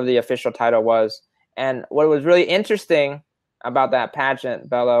 whatever the official title was. And what was really interesting about that pageant,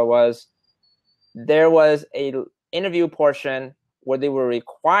 Bella, was there was a interview portion where they were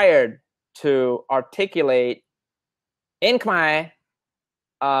required to articulate in Khmer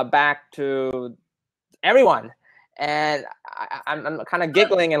back to everyone. And I'm kind of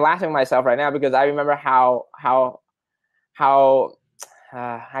giggling and laughing at myself right now because I remember how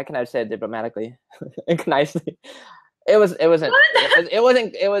can I say it diplomatically and nicely? It wasn't the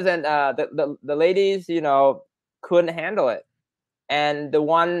ladies, couldn't handle it. And the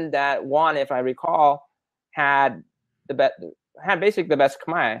one that won, if I recall, had basically the best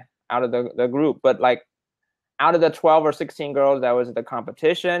Khmer out of the group. But like out of the 12 or 16 girls that was at the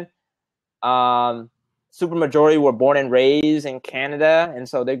competition, super majority were born and raised in Canada, and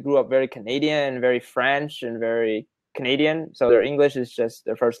so they grew up very Canadian and very French and very Canadian. So their English is just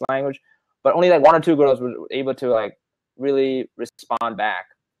their first language. But only like 1 or 2 girls were able to like really respond back.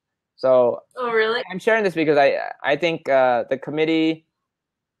 So really? I'm sharing this because I think the committee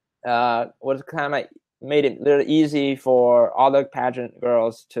was kind of like made it a little easy for all the pageant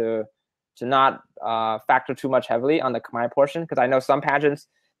girls to not factor too much heavily on the Khmer portion, because I know some pageants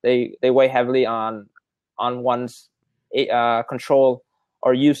they weigh heavily on one's control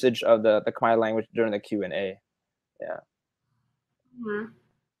or usage of the Khmer language during the Q&A. Yeah. Mm-hmm.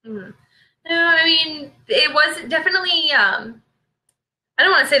 Mm-hmm. No, I mean, it was definitely, I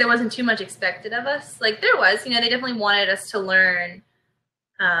don't want to say there wasn't too much expected of us. Like there was, they definitely wanted us to learn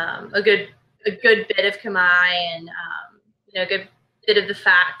a good bit of Khmer and, a good bit of the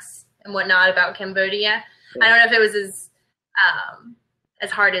facts and whatnot about Cambodia. Yeah. I don't know if it was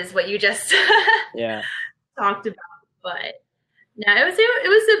as hard as what you just talked about, but no,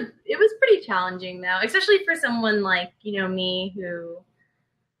 it was pretty challenging though, especially for someone like, me who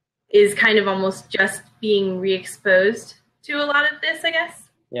is kind of almost just being re-exposed to a lot of this, I guess.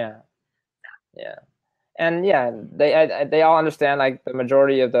 Yeah. And they all understand, like the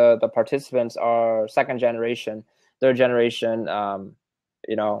majority of the participants are second generation, third generation,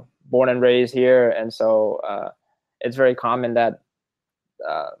 born and raised here. And so it's very common that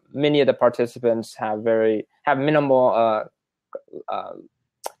many of the participants have minimal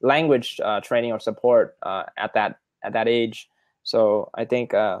language training or support at that age. So I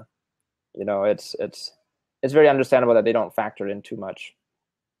think, it's very understandable that they don't factor in too much.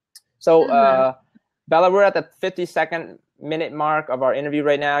 So, Bella, we're at the 52nd minute mark of our interview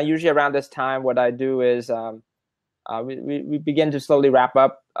right now. Usually around this time, what I do is we begin to slowly wrap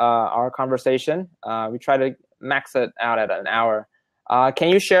up our conversation. We try to max it out at an hour. Can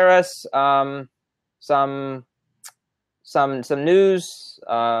you share us some news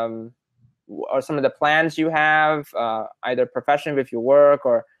or some of the plans you have, either professionally with your work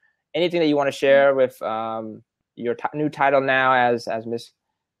or anything that you want to share with your new title now as Miss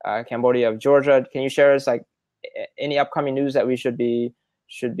Cambodia of Georgia? Can you share us like any upcoming news that we should be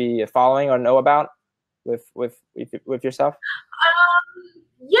following or know about with yourself?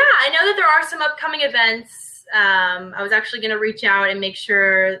 Yeah, I know that there are some upcoming events. I was actually going to reach out and make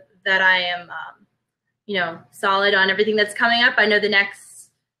sure that I am, solid on everything that's coming up. I know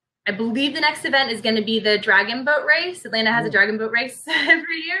I believe the next event is going to be the Dragon Boat Race. Atlanta has a Dragon Boat Race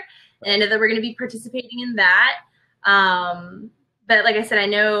every year, and I know that we're going to be participating in that. But like I said, I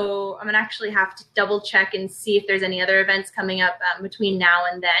know I'm going to actually have to double check and see if there's any other events coming up between now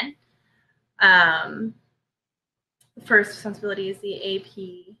and then. The first responsibility is the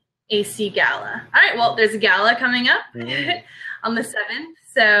AC Gala. All right, well, there's a gala coming up on the 7th.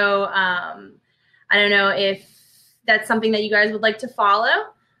 So I don't know if that's something that you guys would like to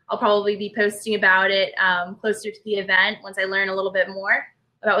follow. I'll probably be posting about it closer to the event once I learn a little bit more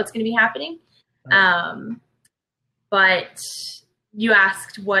about what's going to be happening. But you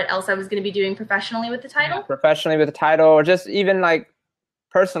asked what else I was going to be doing professionally with the title? Yeah, professionally with the title, or just even like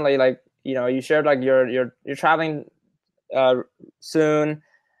personally, like, you shared like you're traveling soon.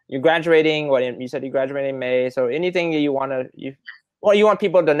 You're graduating. You said you graduated in May. So anything you want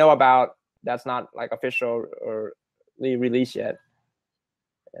people to know about that's not like official or released yet.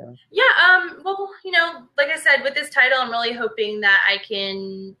 Well, like I said, with this title, I'm really hoping that I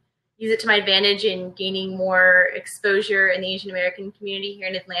can use it to my advantage in gaining more exposure in the Asian American community here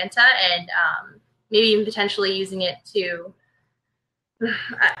in Atlanta, and maybe even potentially using it to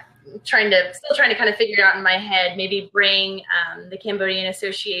still trying to kind of figure it out in my head, maybe bring the Cambodian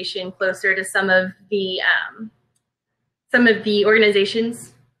Association closer to some of the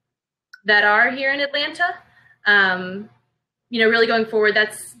organizations that are here in Atlanta. Really going forward,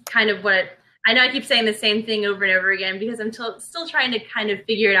 that's kind of what I know. I keep saying the same thing over and over again because I'm still trying to kind of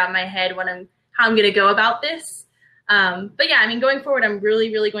figure it out in my head how I'm going to go about this. But yeah, I mean, going forward, I'm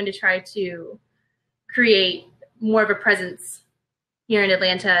really, really going to try to create more of a presence here in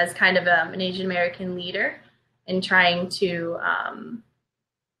Atlanta as kind of an Asian American leader, and trying to,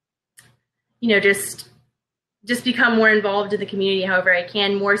 just become more involved in the community however I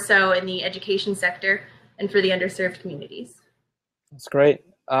can, more so in the education sector and for the underserved communities. That's great.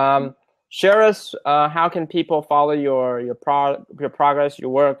 Share us, how can people follow your progress, your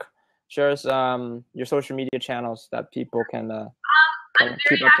work? Share us your social media channels that people can I'm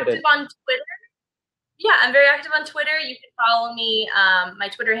very active on Twitter. Yeah, I'm very active on Twitter. You can follow me. My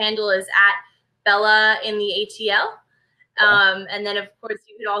Twitter handle is @Bella in the ATL. And then, of course,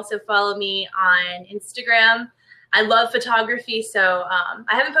 you could also follow me on Instagram. I love photography, so I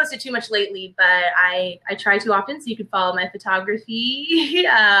haven't posted too much lately, but I try to often, so you can follow my photography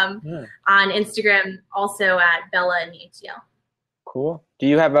on Instagram, also @Bella in the ATL. Cool. Do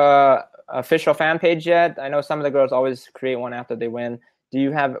you have a official fan page yet? I know some of the girls always create one after they win. Do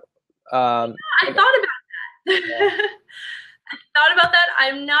you have... I thought about that. Yeah. I thought about that.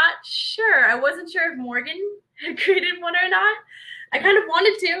 I'm not sure. I wasn't sure if Morgan had created one or not. I kind of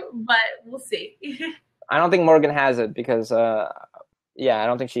wanted to, but we'll see. I don't think Morgan has it because, I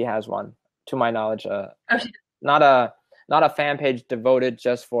don't think she has one, to my knowledge. Not a fan page devoted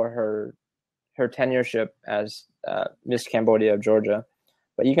just for her tenureship as Miss Cambodia of Georgia.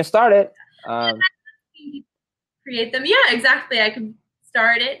 But you can start it. Create them. Yeah, exactly. I could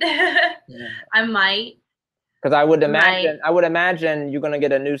start it. Yeah. I might. Because I would imagine you're going to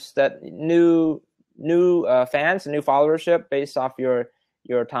get a new fans, a new followership based off your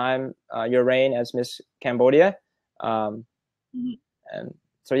time, your reign as Miss Cambodia. And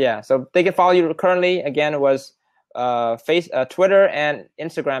so, yeah, so they can follow you currently. Again, it was Twitter and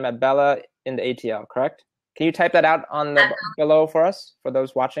Instagram @Bella in the ATL, correct? Can you type that out on the below for us, for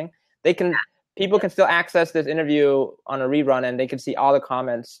those watching? People can still access this interview on a rerun, and they can see all the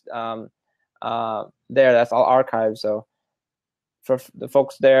comments there. That's all archived. So for the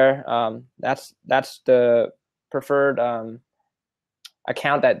folks there, that's the preferred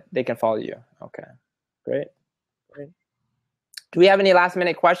account that they can follow you. Okay, great. Do we have any last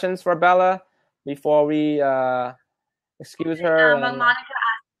minute questions for Bella before we excuse her? Monica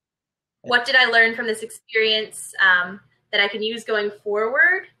asked, what did I learn from this experience that I can use going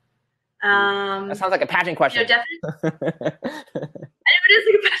forward? That sounds like a pageant question. Definitely. I know it is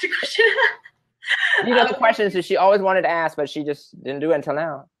like a pageant question. These are the questions that she always wanted to ask, but she just didn't do it until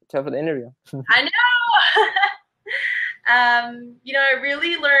now, until for the interview. I know. I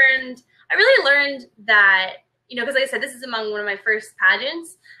really learned that, because like I said, this is among one of my first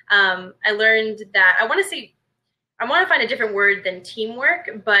pageants. I learned that I want to find a different word than teamwork,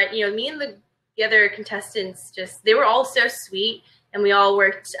 but me and the other contestants they were all so sweet, and we all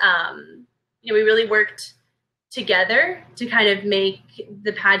worked, we really worked together to kind of make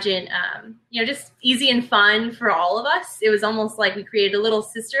the pageant, just easy and fun for all of us. It was almost like we created a little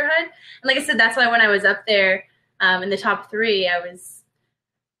sisterhood. And like I said, that's why when I was up there in the top 3,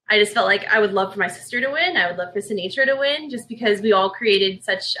 I just felt like I would love for my sister to win. I would love for Sinatra to win, just because we all created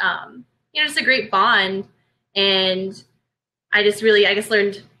such, just a great bond. And I just really, I guess,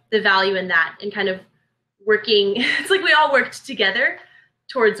 learned the value in that and kind of working. It's like we all worked together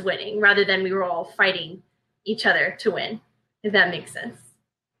towards winning rather than we were all fighting each other to win, if that makes sense.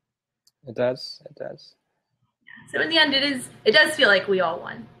 It does. Yeah. So in the end, it does feel like we all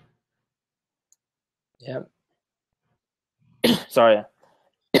won. Yeah. Sorry.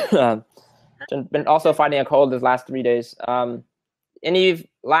 Been also fighting a cold these last 3 days. Any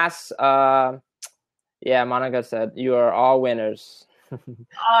last? Yeah, Monica said you are all winners.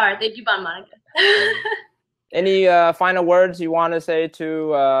 Thank you, Monica. Any final words you want to say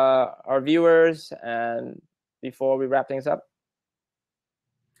to our viewers and before we wrap things up?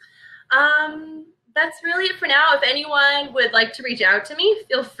 That's really it for now. If anyone would like to reach out to me,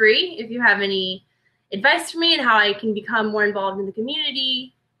 feel free. If you have any advice for me and how I can become more involved in the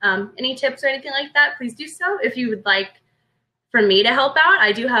community, any tips or anything like that, please do so. If you would like for me to help out,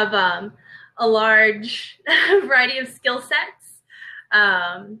 I do have a large variety of skill sets.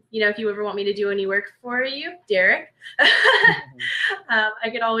 If you ever want me to do any work for you, Derek, I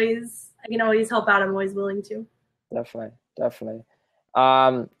can always help out. I'm always willing to. Definitely.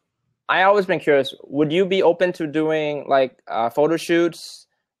 I always been curious. Would you be open to doing like photo shoots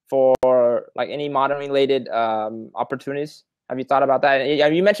for like any modeling related opportunities? Have you thought about that?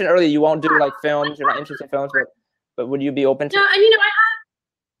 You mentioned earlier you won't do like films. You're not interested in films, but would you be open to? No, I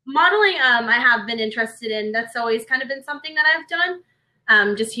have modeling. I have been interested in. That's always kind of been something that I've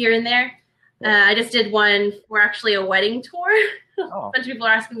done, just here and there. I just did one for actually a wedding tour. Oh. A bunch of people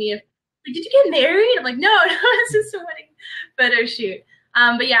are asking me, did you get married? I'm like, no, it's just a wedding photo shoot.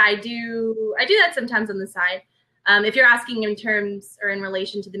 But yeah, I do that sometimes on the side. If you're asking in terms or in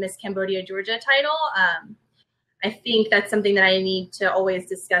relation to the Miss Cambodia Georgia title, I think that's something that I need to always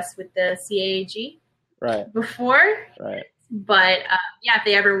discuss with the CAAG before. Right. But if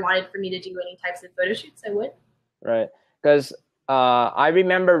they ever wanted for me to do any types of photo shoots, I would. Right. Because I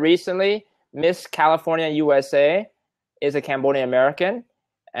remember recently Miss California USA is a Cambodian American,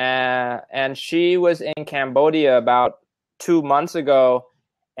 and she was in Cambodia about 2 months ago,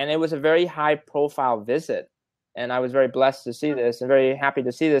 and it was a very high profile visit. And I was very blessed to see this and very happy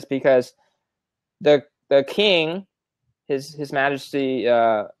to see this because the king, His Majesty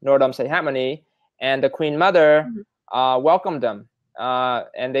Norodom Sihamoni, and the Queen Mother welcomed them.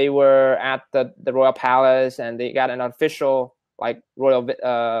 And they were at the royal palace, and they got an official like royal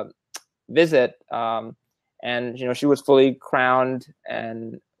visit. And she was fully crowned,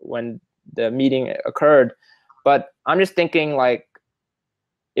 and when the meeting occurred. But I'm just thinking, like,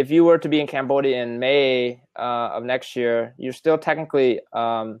 if you were to be in Cambodia in May of next year, you're still technically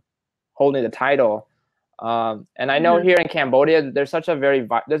holding the title. And I know here in Cambodia, there's a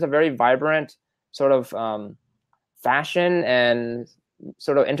very vibrant sort of fashion and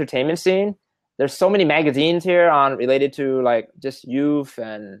sort of entertainment scene. There's so many magazines here related to like just youth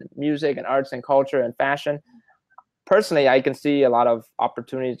and music and arts and culture and fashion. Personally, I can see a lot of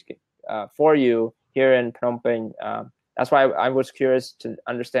opportunities for you here in Phnom Penh. That's why I was curious to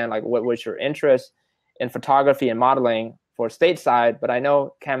understand like what was your interest in photography and modeling for stateside. But I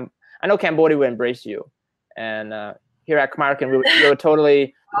know Cambodia will embrace you, and here at Khmer we would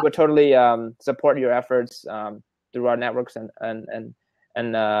totally support your efforts through our networks and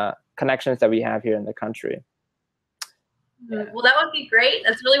connections that we have here in the country. Yeah. Well, that would be great.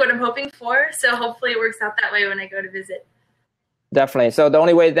 That's really what I'm hoping for. So hopefully it works out that way when I go to visit. Definitely. So the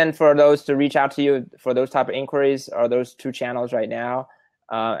only way then for those to reach out to you for those type of inquiries are those 2 channels right now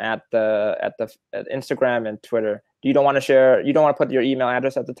at Instagram and Twitter. You don't want to put your email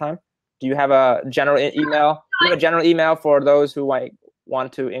address at the time? Do you have a general email? Do you have a general email for those who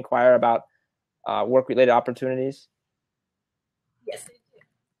want to inquire about work-related opportunities? Yes, I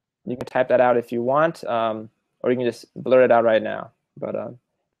do. You can type that out if you want, or you can just blur it out right now. But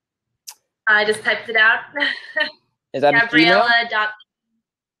I just typed it out. Is that Gabriella.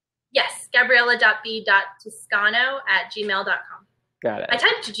 Yes, gabriella.b.toscano@gmail.com. Got it. I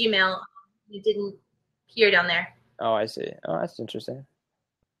typed to Gmail. It didn't appear down there. Oh, I see. Oh, that's interesting.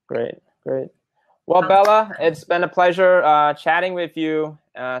 Great, great. Well, Bella, it's been a pleasure chatting with you.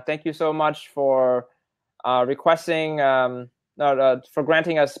 Thank you so much for for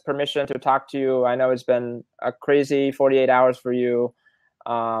granting us permission to talk to you. I know it's been a crazy 48 hours for you.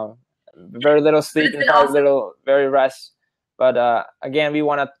 Very little sleep and very rest. But again, we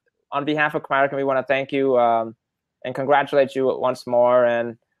want to, on behalf of American, we want to thank you and congratulate you once more.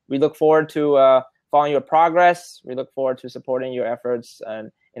 And we look forward to following your progress. We look forward to supporting your efforts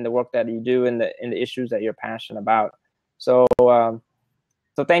and in the work that you do in the issues that you're passionate about. So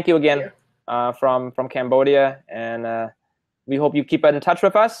thank you again from Cambodia, and we hope you keep in touch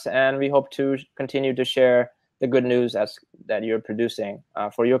with us, and we hope to continue to share the good news that you're producing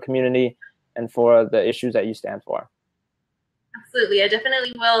for your community and for the issues that you stand for. Absolutely, I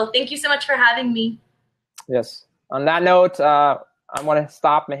definitely will. Thank you so much for having me. Yes. On that note, I want to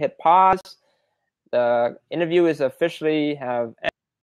stop and hit pause. The interview is officially have